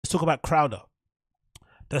let's talk about Crowder.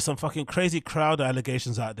 There's some fucking crazy Crowder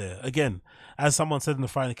allegations out there. Again, as someone said in the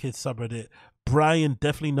Friday Kids subreddit, Brian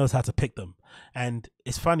definitely knows how to pick them. And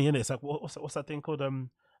it's funny, isn't it? It's like, what's that thing called?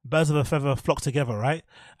 Birds of a feather flock together, right?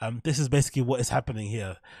 This is basically what is happening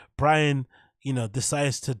here. Brian,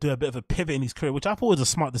 decides to do a bit of a pivot in his career, which I thought was a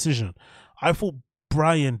smart decision. I thought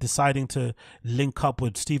Brian deciding to link up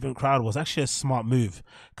with Steven Crowder was actually a smart move,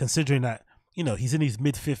 considering that, he's in his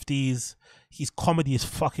mid-50s. His comedy is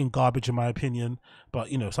fucking garbage in my opinion, but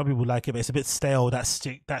some people like it, but it's a bit stale, that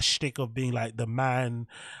shtick of being like the man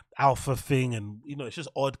alpha thing, and it's just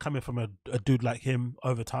odd coming from a dude like him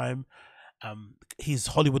over time. His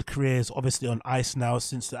Hollywood career is obviously on ice now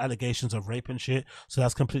since the allegations of rape and shit, so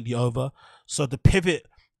that's completely over. So the pivot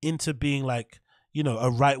into being like,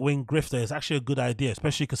 a right-wing grifter is actually a good idea,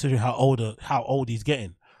 especially considering how old he's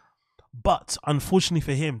getting. But unfortunately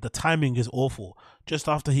for him, the timing is awful. Just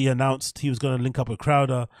after he announced he was going to link up with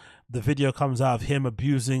Crowder, the video comes out of him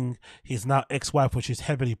abusing his now ex-wife, which is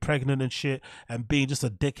heavily pregnant and shit, and being just a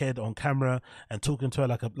dickhead on camera and talking to her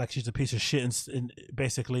like she's a piece of shit,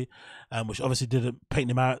 basically, which obviously didn't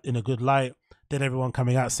paint him out in a good light. Then everyone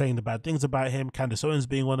coming out saying the bad things about him, Candace Owens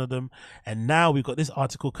being one of them. And now we've got this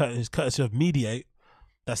article courtesy of Mediate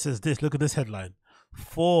that says this. Look at this headline.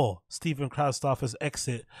 4 Steven Crowder staffers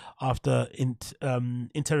exit after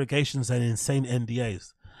interrogations and insane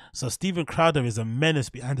NDAs. So Steven Crowder is a menace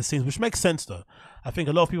behind the scenes, which makes sense though. I think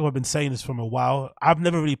a lot of people have been saying this from a while. I've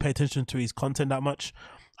never really paid attention to his content that much.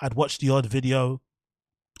 I'd watched the odd video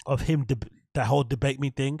of him, that whole debate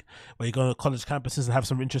me thing, where you go to college campuses and have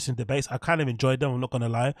some interesting debates. I kind of enjoyed them, I'm not going to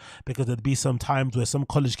lie, because there'd be some times where some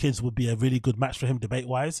college kids would be a really good match for him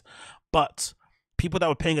debate-wise. But people that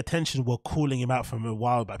were paying attention were calling him out from a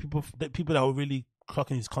while back. People that were really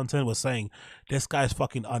clocking his content were saying, this guy's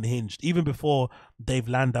fucking unhinged. Even before Dave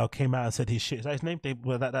Landau came out and said his shit. Is that his name?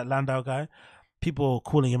 That Landau guy? People were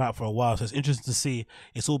calling him out for a while. So it's interesting to see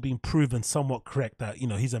it's all being proven somewhat correct that,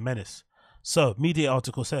 he's a menace. So, media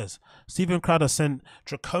article says, Steven Crowder sent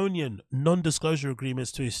draconian non-disclosure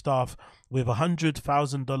agreements to his staff with a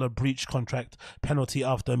 $100,000 breach contract penalty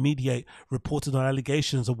after Mediate reported on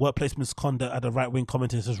allegations of workplace misconduct at the right-wing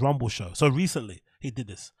commentator's Rumble show. So recently, he did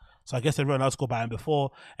this. So I guess they wrote an article about him before,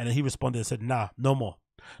 and then he responded and said, nah, no more.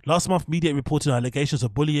 Last month, Mediate reported on allegations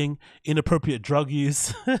of bullying, inappropriate drug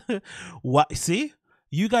use. What? See?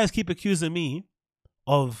 You guys keep accusing me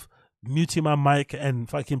of muting my mic and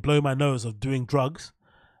fucking blowing my nose of doing drugs,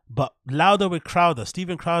 but louder with Crowder.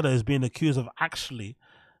 Steven Crowder is being accused of actually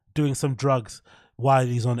doing some drugs while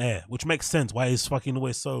he's on air, which makes sense why he's fucking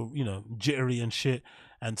always so jittery and shit,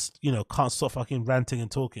 and can't stop fucking ranting and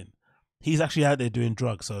talking. He's actually out there doing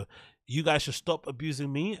drugs. So you guys should stop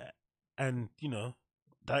abusing me and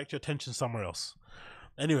direct your attention somewhere else.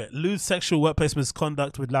 Anyway, lewd sexual workplace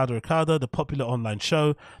misconduct with Louder with Crowder, the popular online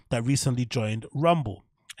show that recently joined Rumble,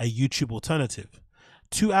 a YouTube alternative.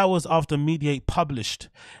 2 hours after Mediate published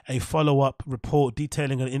a follow-up report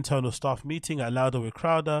detailing an internal staff meeting at Louder with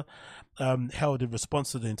Crowder, held in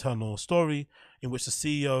response to the internal story, in which the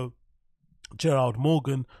CEO, Gerald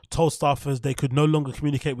Morgan, told staffers they could no longer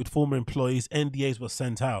communicate with former employees, NDAs were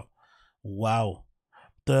sent out. Wow.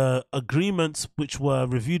 The agreements, which were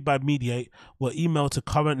reviewed by Mediate, were emailed to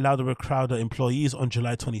current Louder with Crowder employees on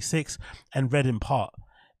July 26 and read in part.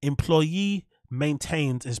 Employee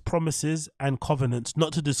maintains his promises and covenants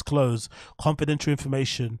not to disclose confidential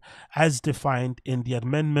information as defined in the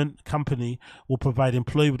amendment. Company will provide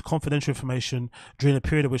employee with confidential information during a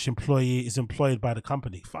period in which employee is employed by the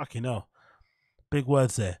company. Fucking hell. Big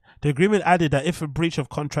words there. The agreement added that if a breach of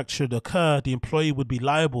contract should occur, the employee would be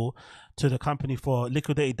liable to the company for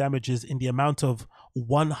liquidated damages in the amount of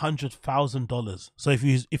 $100,000. So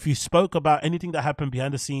if you spoke about anything that happened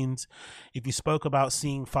behind the scenes, if you spoke about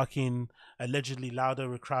seeing fucking allegedly Louder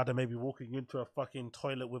with Crowder maybe walking into a fucking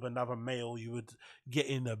toilet with another male, you would get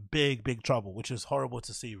in a big trouble, which is horrible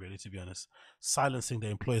to see, really, to be honest. Silencing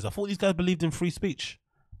their employees. I thought these guys believed in free speech.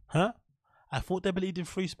 Huh? I thought they believed in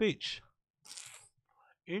free speech.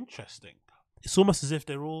 Interesting. It's almost as if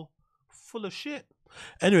they're all full of shit.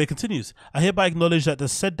 Anyway, it continues. I hereby acknowledge that the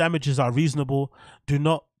said damages are reasonable, do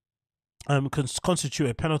not constitute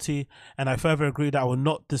a penalty, and I further agree that I will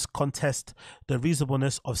not contest the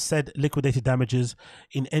reasonableness of said liquidated damages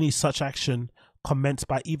in any such action commenced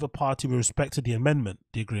by either party with respect to the amendment,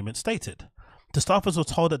 the agreement stated. The staffers were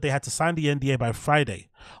told that they had to sign the NDA by Friday.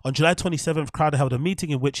 On July 27th, Crowder held a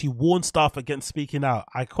meeting in which he warned staff against speaking out.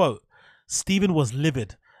 I quote, Steven was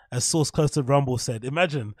livid, as source close to Rumble said.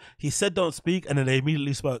 Imagine, he said don't speak and then they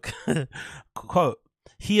immediately spoke. Quote,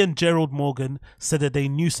 He and Gerald Morgan said that they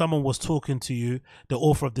knew someone was talking to you, the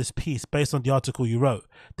author of this piece, based on the article you wrote.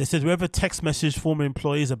 They said whoever text messaged former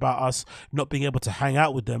employees about us not being able to hang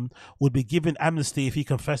out with them would be given amnesty if he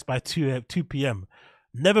confessed by 2 p.m.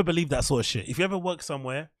 Never believe that sort of shit. If you ever work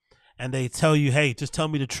somewhere and they tell you, hey, just tell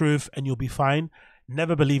me the truth and you'll be fine,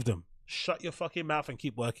 never believe them. Shut your fucking mouth and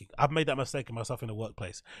keep working. I've made that mistake in myself in the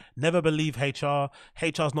workplace. Never believe HR.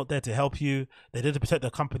 HR's not there to help you. They're there to protect the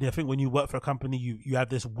company. I think when you work for a company, you have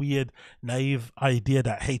this weird, naive idea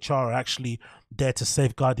that HR are actually there to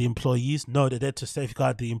safeguard the employees. No, they're there to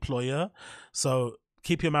safeguard the employer. So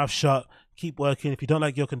keep your mouth shut. Keep working. If you don't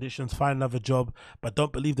like your conditions, find another job. But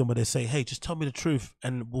don't believe them when they say, hey, just tell me the truth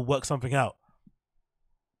and we'll work something out.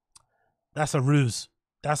 That's a ruse.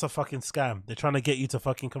 That's a fucking scam. They're trying to get you to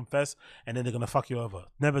fucking confess and then they're going to fuck you over.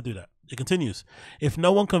 Never do that. It continues. If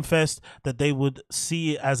no one confessed, that they would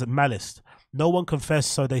see it as a malice. No one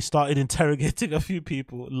confessed, so they started interrogating a few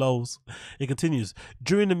people. Lols. It continues.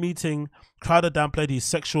 During the meeting, Crowder downplayed his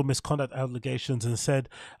sexual misconduct allegations and said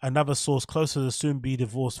another source close to the soon-be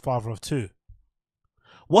divorced father of two.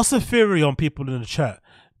 What's the theory on people in the chat?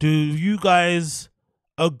 Do you guys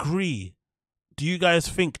agree? Do you guys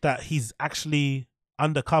think that he's actually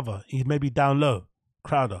undercover? He's maybe down low,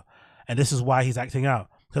 Crowder, and this is why he's acting out?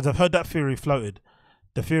 Because I've heard that theory floated.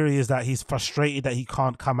 The theory is that he's frustrated that he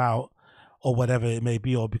can't come out or whatever it may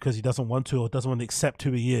be, or because he doesn't want to or doesn't want to accept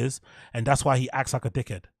who he is, and that's why he acts like a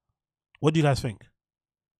dickhead. What do you guys think?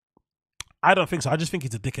 I don't think so. I just think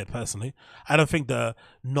he's a dickhead personally. I don't think the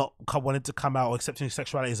not wanting to come out or accepting his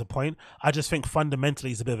sexuality is a point. I just think fundamentally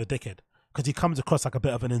he's a bit of a dickhead because he comes across like a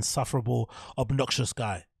bit of an insufferable, obnoxious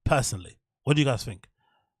guy personally. What do you guys think?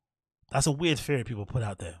 That's a weird theory people put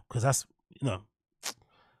out there because that's, you know,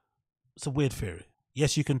 it's a weird theory.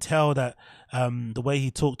 Yes, you can tell that the way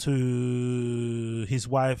he talked to his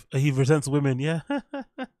wife, he resents women, yeah.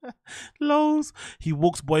 Lols. He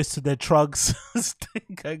walks boys to their trugs.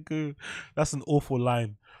 Stingagoo. That's an awful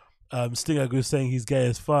line. Stingagoo saying he's gay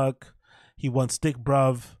as fuck. He wants dick,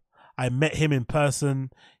 bruv. I met him in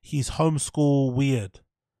person. He's homeschool weird.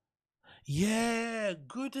 Yeah,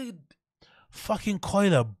 good. Fucking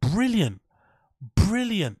Coiler, brilliant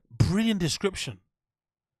description.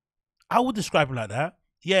 I would describe him like that.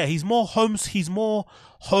 Yeah, he's more homeschool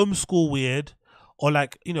weird, or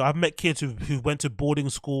like, you know, I've met kids who went to boarding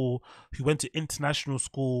school, who went to international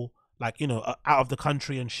school, like, you know, out of the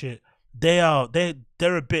country and shit. They're a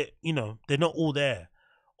bit, you know, they're not all there,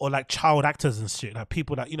 or like child actors and shit, like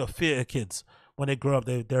people that, you know, theater kids when they grow up,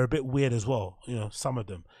 they're a bit weird as well, you know, some of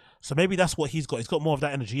them. So maybe that's what he's got. He's got more of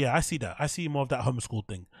that energy. Yeah, I see that. I see more of that homeschool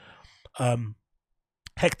thing.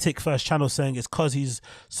 Hectic First Channel saying it's because he's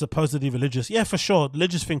supposedly religious. Yeah, for sure. The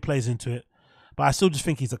religious thing plays into it. But I still just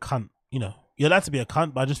think he's a cunt. You know, you're allowed to be a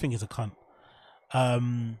cunt, but I just think he's a cunt.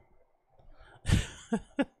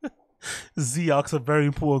 Z asks a very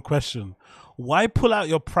important question. Why pull out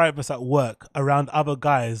your privates at work around other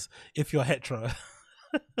guys if you're hetero?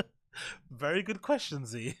 Very good question,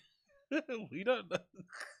 Z. We don't know.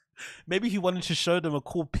 Maybe he wanted to show them a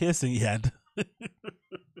cool piercing he had.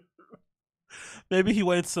 Maybe he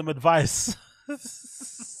wanted some advice.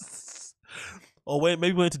 Or maybe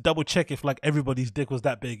he wanted to double check if like everybody's dick was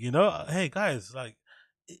that big, you know? Hey guys, like,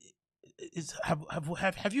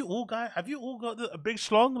 have you all got a big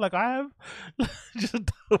schlong like I have? Just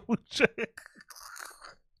double check.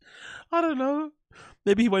 I don't know.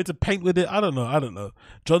 Maybe he wanted to paint with it. I don't know.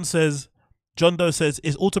 John Doe says,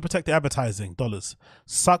 is auto protected advertising dollars.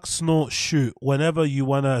 Suck, snort, shoot whenever you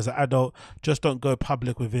wanna as an adult. Just don't go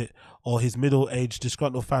public with it, or his middle-aged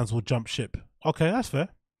disgruntled fans will jump ship. Okay, that's fair.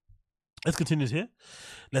 Let's continue here.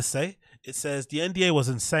 Let's say it says the NDA was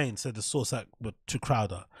insane, said the source to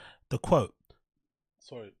Crowder. The quote: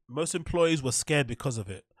 most employees were scared because of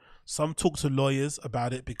it. Some talked to lawyers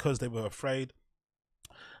about it because they were afraid.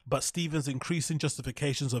 But Stephen's increasing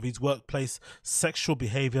justifications of his workplace sexual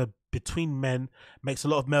behavior between men makes a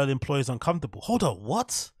lot of male employees uncomfortable. Hold on,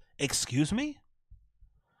 what? Excuse me?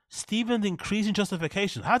 Stephen's increasing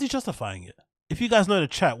justification. How's he justifying it? If you guys know the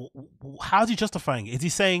chat, how's he justifying it? Is he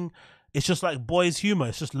saying it's just like boys' humor?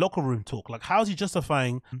 It's just locker room talk? Like, how's he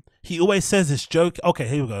justifying? He always says it's joke. Okay,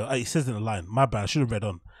 here we go. He says it in the line. My bad. I should have read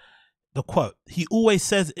on. The quote: he always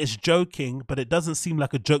says it's joking, but it doesn't seem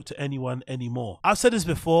like a joke to anyone anymore. I've said this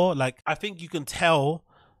before, like, I think you can tell,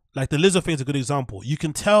 like, the Lizzo thing is a good example. You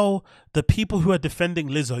can tell the people who are defending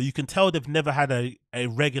Lizzo, you can tell they've never had a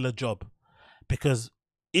regular job. Because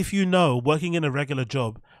if you know, working in a regular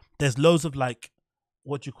job, there's loads of like,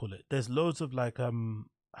 what do you call it? There's loads of like,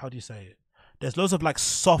 how do you say it? There's loads of like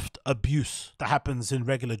soft abuse that happens in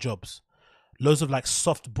regular jobs. loads of like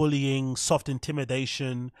soft bullying, soft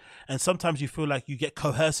intimidation, and sometimes you feel like you get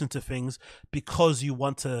coerced into things because you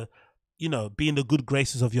want to, you know, be in the good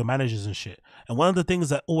graces of your managers and shit. And one of the things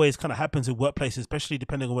that always kind of happens in workplaces, especially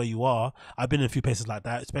depending on where you are, I've been in a few places like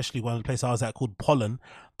that, especially one of the places I was at called Pollen,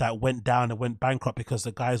 that went down and went bankrupt because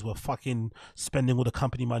the guys were fucking spending all the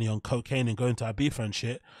company money on cocaine and going to Ibiza and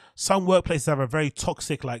shit. Some workplaces have a very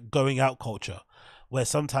toxic, like, going out culture where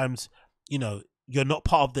sometimes, you know, you're not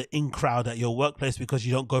part of the in crowd at your workplace because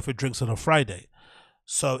you don't go for drinks on a Friday.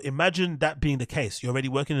 So imagine that being the case. You're already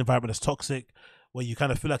working in an environment that's toxic, where you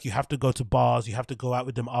kind of feel like you have to go to bars, you have to go out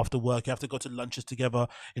with them after work, you have to go to lunches together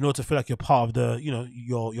in order to feel like you're part of the, you know,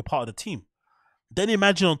 you're part of the team. Then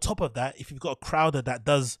imagine on top of that, if you've got a crowder that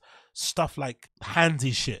does stuff like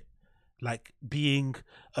handsy shit, like being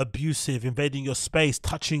abusive, invading your space,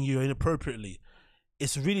 touching you inappropriately.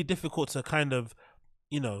 It's really difficult to kind of,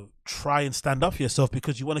 you know, try and stand up for yourself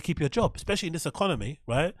because you want to keep your job, especially in this economy,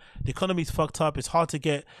 right? The economy's fucked up. It's hard to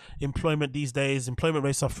get employment these days. Employment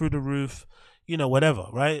rates are through the roof, you know, whatever,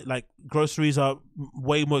 right? Like groceries are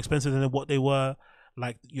way more expensive than what they were.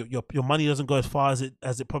 Like your money doesn't go as far as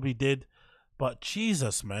it probably did. But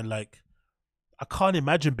Jesus, man, like I can't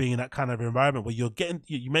imagine being in that kind of environment where you're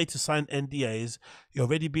made to sign NDAs, you're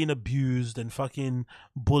already being abused and fucking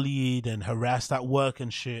bullied and harassed at work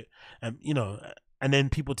and shit, and you know, and then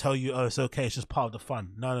people tell you, oh, it's okay, it's just part of the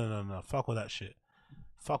fun. No, fuck all that shit.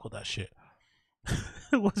 Fuck all that shit.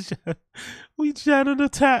 We chat on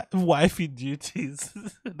attack wifey duties.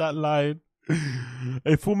 That line.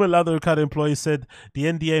 A former Ladder Ricardo employee said the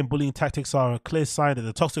NDA and bullying tactics are a clear sign that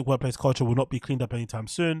the toxic workplace culture will not be cleaned up anytime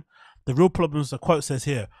soon. The real problems, the quote says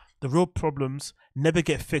here, the real problems never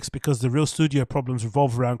get fixed because the real studio problems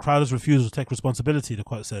revolve around Crowder's refusal to take responsibility, the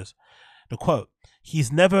quote says. The quote,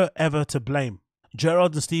 he's never ever to blame.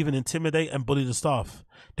 Gerard and Stephen intimidate and bully the staff.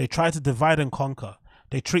 They try to divide and conquer.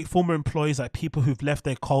 They treat former employees like people who've left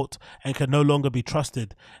their cult and can no longer be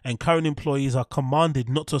trusted. And current employees are commanded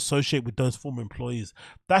not to associate with those former employees.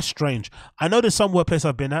 That's strange. I know there's some workplace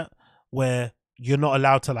I've been at where you're not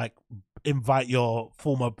allowed to like invite your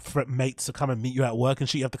former mates to come and meet you at work and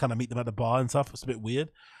shit. You have to kind of meet them at the bar and stuff. It's a bit weird.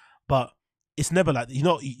 But it's never like, you're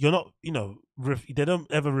not, you know, they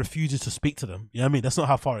don't ever refuse you to speak to them. You know what I mean? That's not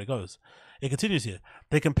how far it goes. It continues here.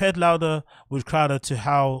 They compared Lauder with Crowder to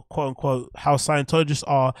how, quote unquote, how Scientologists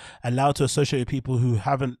are allowed to associate with people who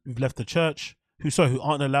haven't left the church, who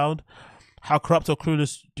aren't allowed. How corrupt or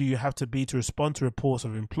clueless do you have to be to respond to reports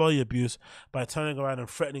of employee abuse by turning around and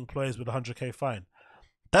threatening employees with a 100K fine?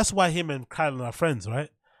 That's why him and Kylan are friends, right?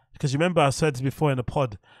 Because you remember I said this before in the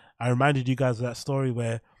pod, I reminded you guys of that story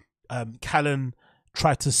where Callan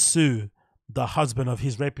tried to sue the husband of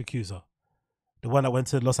his rape accuser, the one that went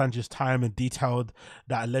to Los Angeles Times and detailed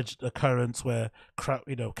that alleged occurrence where,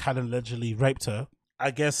 you know, Callan allegedly raped her.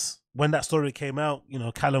 I guess when that story came out, you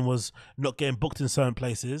know, Callan was not getting booked in certain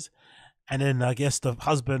places. And then I guess the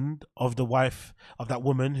husband of the wife of that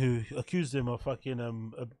woman who accused him of fucking,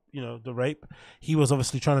 you know, the rape, he was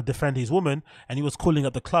obviously trying to defend his woman, and he was calling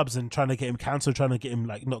up the clubs and trying to get him cancelled, trying to get him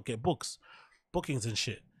like not get bookings and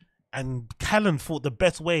shit. And Callan thought the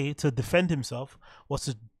best way to defend himself was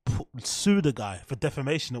to sue the guy for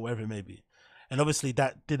defamation or whatever it may be. And obviously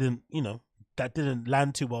that didn't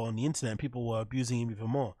land too well on the internet, and people were abusing him even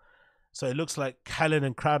more. So it looks like Callan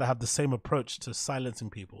and Crowder have the same approach to silencing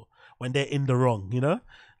people when they're in the wrong, you know?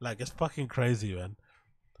 Like, it's fucking crazy, man.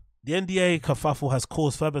 The NDA kerfuffle has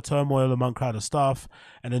caused further turmoil among Crowder staff,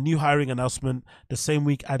 and a new hiring announcement the same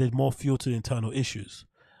week added more fuel to the internal issues.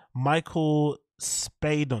 Michael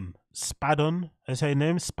Spadon, is his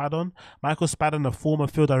name? Spadon? Michael Spadon, a former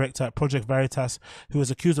field director at Project Veritas, who was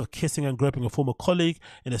accused of kissing and groping a former colleague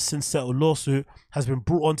in a since-settled lawsuit, has been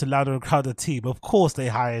brought on to Louder and Crowder team. Of course they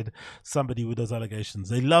hired somebody with those allegations.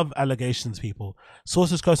 They love allegations, people.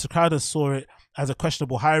 Sources close to Crowder saw it as a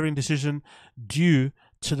questionable hiring decision due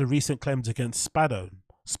to the recent claims against Spadon.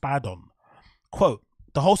 Quote,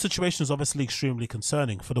 the whole situation is obviously extremely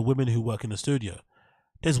concerning for the women who work in the studio.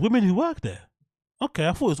 There's women who work there. Okay,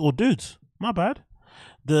 I thought it was all dudes. My bad.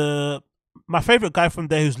 My favorite guy from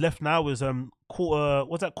there who's left now is Quarter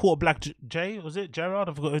Black J? Was it Gerard?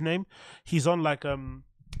 I forgot his name. He's on like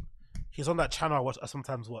he's on that channel I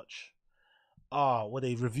sometimes watch. Where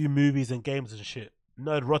they review movies and games and shit.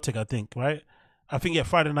 Nerdrotic, I think, right? I think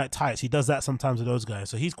Friday Night Tights. He does that sometimes with those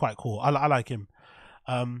guys, so he's quite cool. I like him.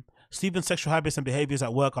 Stephen's sexual habits and behaviors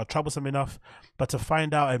at work are troublesome enough, but to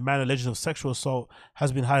find out a man alleged of sexual assault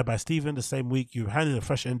has been hired by Stephen the same week you handed a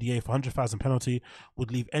fresh NDA for 100,000 penalty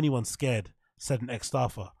would leave anyone scared, said an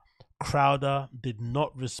ex-staffer. Crowder did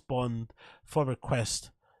not respond for request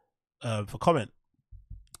for comment.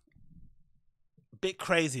 bit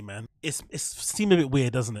crazy, man. It's seemed a bit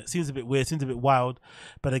weird, doesn't it? Seems a bit weird, seems a bit wild.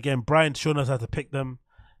 But again, Brian sure knows how to pick them.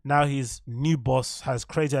 Now his new boss has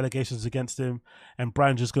crazy allegations against him, and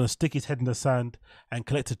Brian's just gonna stick his head in the sand and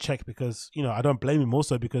collect a check because, you know, I don't blame him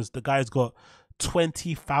also because the guy's got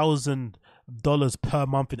 $20,000 per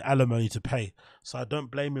month in alimony to pay. So I don't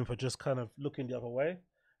blame him for just kind of looking the other way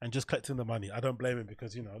and just collecting the money. I don't blame him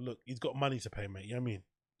because, you know, look, he's got money to pay, mate. You know what I mean?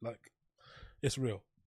 Like, it's real.